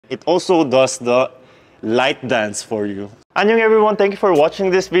it also does the light dance for you. Annyeong everyone, thank you for watching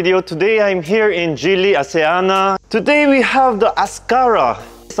this video. Today I'm here in Geely Azkarra. Today we have the Azkarra.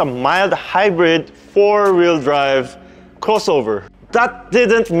 It's a mild hybrid 4-wheel drive crossover that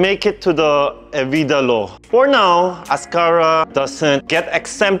didn't make it to the Evida law. For now, Azkarra doesn't get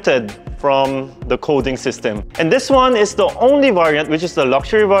exempted from the coding system. And this one is the only variant, which is the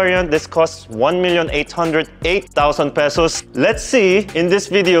luxury variant. This costs 1,808,000 pesos. Let's see in this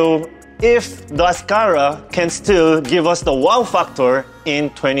video if the Azkarra can still give us the wow factor in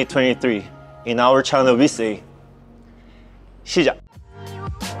 2023. In our channel, we say, 시작!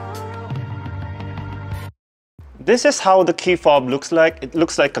 This is how the key fob looks like. It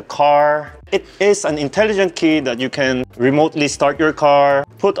looks like a car. It is an intelligent key that you can remotely start your car,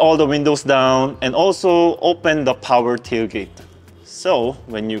 put all the windows down, and also open the power tailgate. So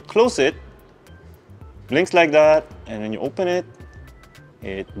when you close it, blinks like that, and when you open it,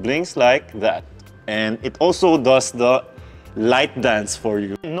 it blinks like that. And it also does the light dance for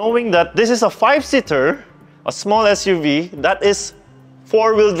you. Knowing that this is a 5-seater, a small SUV that is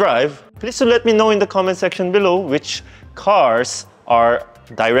 4-wheel drive, please do let me know in the comment section below which cars are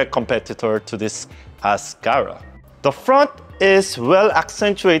direct competitor to this Azkarra. The front is well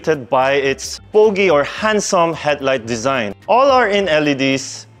accentuated by its foggy or handsome headlight design. All are in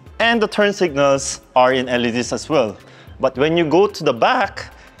LEDs and the turn signals are in LEDs as well. But when you go to the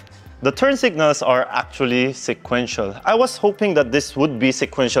back, the turn signals are actually sequential. I was hoping that this would be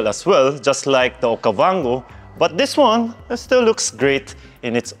sequential as well, just like the Okavango, but this one still looks great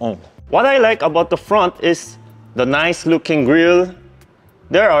in its own. What I like about the front is the nice looking grille.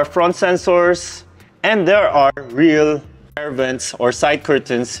 There are front sensors and there are real air vents or side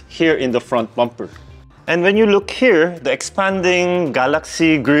curtains here in the front bumper. And when you look here, the expanding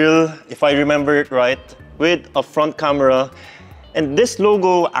Galaxy grille, if I remember it right, with a front camera. And this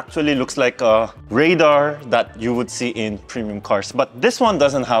logo actually looks like a radar that you would see in premium cars. But this one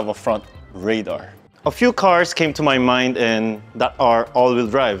doesn't have a front radar. A few cars came to my mind and that are all-wheel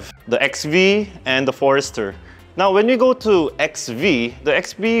drive. The XV and the Forester. Now when you go to XV, the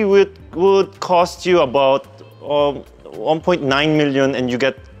XV would cost you about 1.9 million and you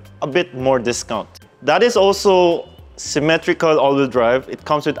get a bit more discount. That is also symmetrical all-wheel drive. It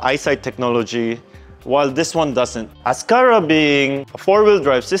comes with eyesight technology, while this one doesn't. Azkarra, being a 4-wheel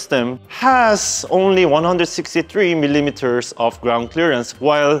drive system, has only 163 millimeters of ground clearance,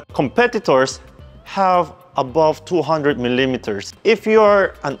 while competitors have above 200 millimeters. If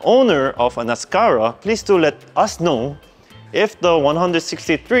you're an owner of an Azkarra, please do let us know if the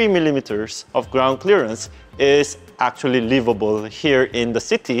 163 millimeters of ground clearance is actually livable here in the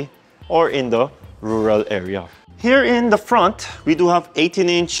city or in the rural area. Here in the front, we do have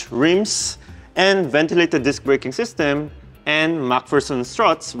 18-inch rims and ventilated disc braking system and McPherson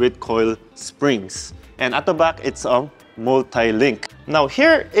struts with coil springs. And at the back, it's a multi-link. Now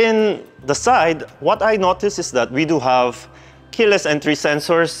here in the side, what I noticed is that we do have keyless entry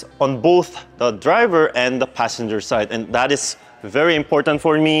sensors on both the driver and the passenger side, and that is very important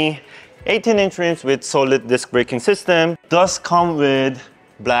for me. 18-inch rims with solid disc braking system does come with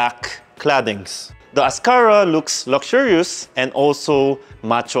black claddings. The Azkarra looks luxurious and also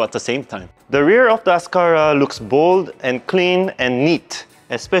macho at the same time. The rear of the Azkarra looks bold and clean and neat,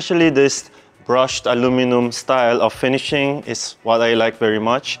 especially this brushed aluminum style of finishing is what I like very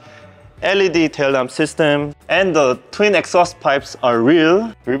much. LED tail lamp system, and the twin exhaust pipes are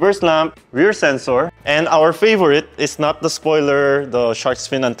real. Reverse lamp, rear sensor, and our favorite is not the spoiler, the shark's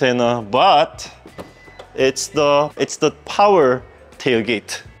fin antenna, but it's the power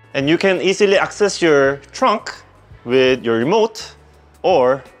tailgate. And you can easily access your trunk with your remote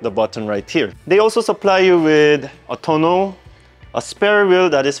or the button right here. They also supply you with a tonneau, a spare wheel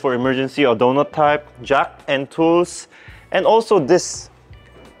that is for emergency or donut type, jack and tools, and also this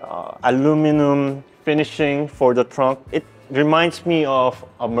aluminum finishing for the trunk. It reminds me of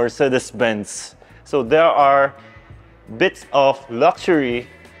a Mercedes-Benz. So there are bits of luxury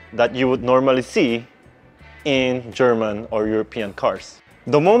that you would normally see in German or European cars.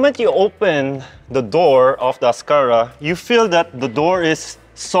 The moment you open the door of the Azkarra, you feel that the door is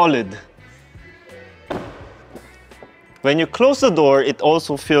solid. When you close the door, it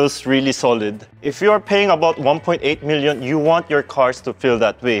also feels really solid. If you are paying about 1.8 million, you want your cars to feel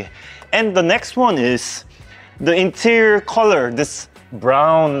that way. And the next one is the interior color, this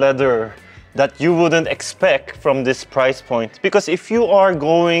brown leather that you wouldn't expect from this price point. Because if you are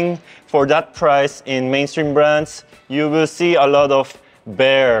going for that price in mainstream brands, you will see a lot of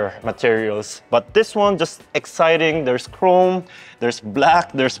bare materials. But this one, just exciting. There's chrome, there's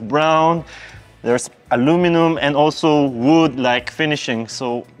black, there's brown. There's aluminum and also wood-like finishing.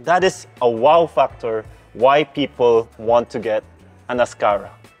 So that is a wow factor why people want to get an Azkarra.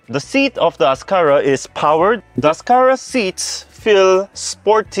 The seat of the Azkarra is powered. The Azkarra seats feel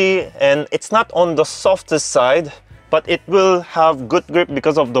sporty and it's not on the softest side, but it will have good grip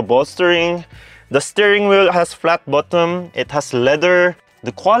because of the bolstering. The steering wheel has flat bottom, it has leather.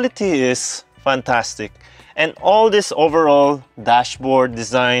 The quality is fantastic. And all this overall dashboard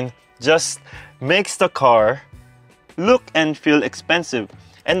design just makes the car look and feel expensive.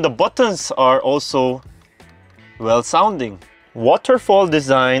 And the buttons are also well sounding. Waterfall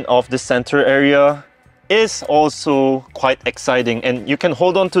design of the center area is also quite exciting, and you can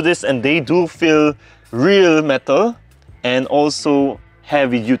hold on to this and they do feel real metal and also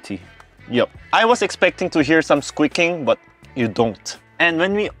heavy duty. Yep, I was expecting to hear some squeaking, but you don't. And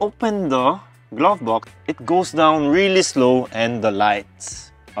when we open the glove box, it goes down really slow and the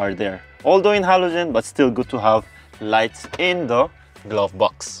lights are there. Although in halogen, but still good to have lights in the glove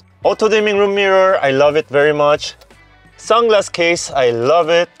box. Auto dimming room mirror, I love it very much. Sunglass case, I love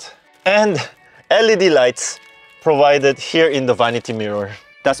it. And LED lights provided here in the vanity mirror.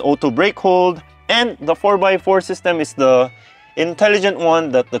 That's auto brake hold. And the 4x4 system is the intelligent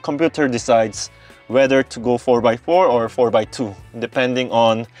one that the computer decides whether to go 4x4 or 4x2, depending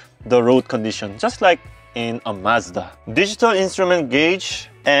on the road condition, just like in a Mazda. Digital instrument gauge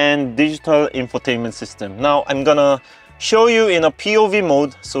and digital infotainment system. Now I'm gonna show you in a POV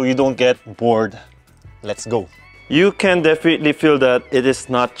mode so you don't get bored. Let's go. You can definitely feel that it is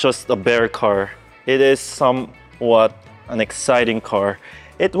not just a bare car. It is somewhat an exciting car.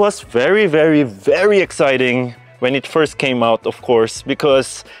 It was very, very, very exciting when it first came out, of course,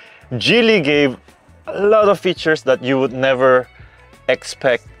 because Geely gave a lot of features that you would never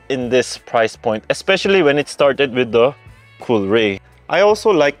expect in this price point, especially when it started with the Cool Ray. I also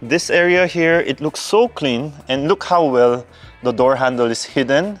like this area here. It looks so clean, and look how well the door handle is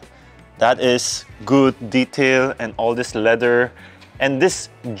hidden. That is good detail, and all this leather and this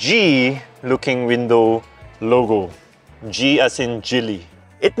G looking window logo. G as in Geely.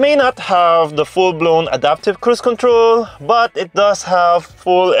 It may not have the full-blown adaptive cruise control, but it does have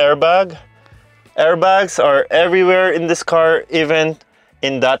full airbag. Airbags are everywhere in this car, even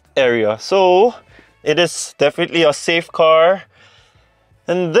in that area. So it is definitely a safe car.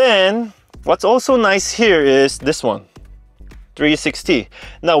 And then what's also nice here is this one, 360.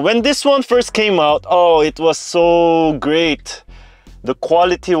 Now when this one first came out, oh, it was so great. The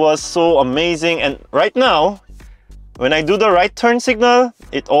quality was so amazing, and right now when I do the right turn signal,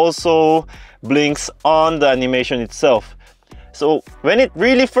 it also blinks on the animation itself. So when it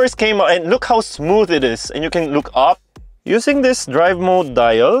really first came out, and look how smooth it is, and you can look up using this drive mode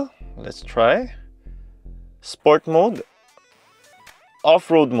dial. Let's try sport mode,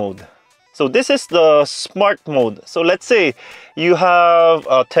 off-road mode. So this is the smart mode. So let's say you have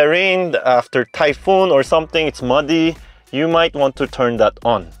a terrain after typhoon or something, it's muddy, you might want to turn that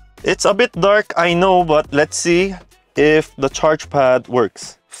on. It's a bit dark, I know, but let's see if the charge pad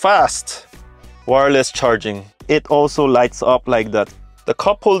works. Fast wireless charging. It also lights up like that. The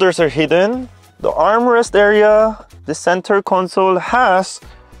cup holders are hidden. The armrest area, the center console has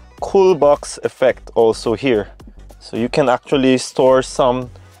cool box effect also here. So you can actually store some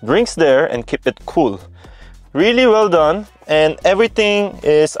drinks there and keep it cool. Really well done, and everything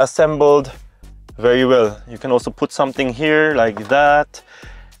is assembled very well. You can also put something here like that.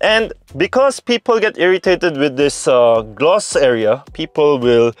 And because people get irritated with this gloss area, people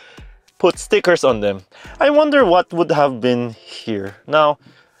will put stickers on them. I wonder what would have been here. Now,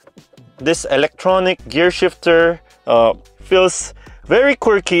 this electronic gear shifter feels very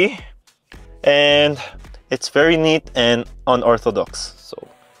quirky, and it's very neat and unorthodox. So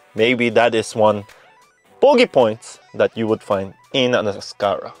maybe that is one bogey point that you would find in an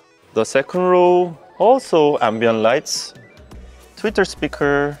Azkarra. The second row, also ambient lights, tweeter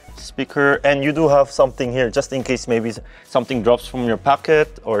speaker, and you do have something here just in case maybe something drops from your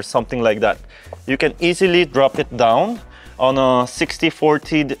pocket or something like that. You can easily drop it down on a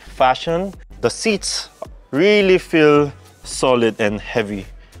 60/40 fashion. The seats really feel solid and heavy.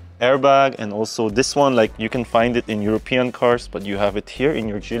 Airbag, and also this one, like you can find it in European cars, but you have it here in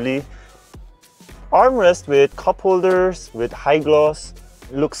your Geely. Armrest with cup holders with high gloss.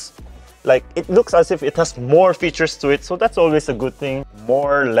 It looks as if it has more features to it, so that's always a good thing.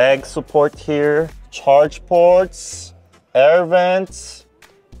 More leg support here, charge ports, air vents,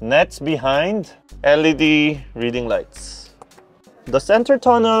 nets behind, LED reading lights. The center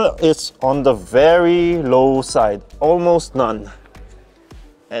tunnel is on the very low side, almost none.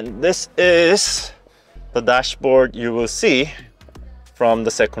 And this is the dashboard you will see from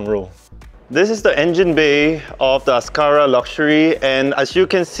the second row. This is the engine bay of the Azkarra Luxury, and as you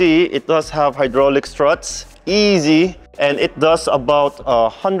can see, it does have hydraulic struts, easy, and it does about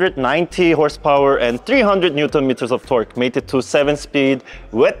 190 horsepower and 300 Newton meters of torque, mated to 7-speed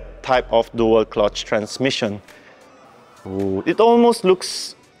wet type of dual clutch transmission. Ooh, it almost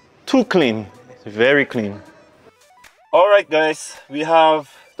looks too clean, very clean. All right guys, we have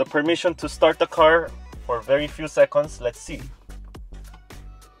the permission to start the car for very few seconds. Let's see.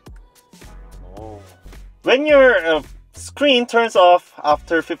 When your screen turns off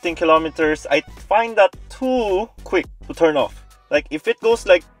after 15 kilometers, I find that too quick to turn off. Like if it goes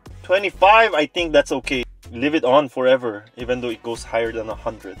like 25, I think that's okay. Leave it on forever, even though it goes higher than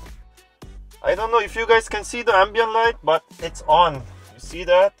 100. I don't know if you guys can see the ambient light, but it's on. You see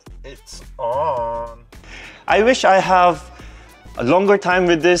that? It's on. I wish I have a longer time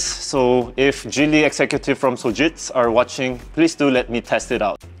with this, so if Geely executive from Sojitz are watching, please do let me test it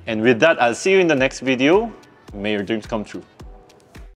out. And with that, I'll see you in the next video. May your dreams come true.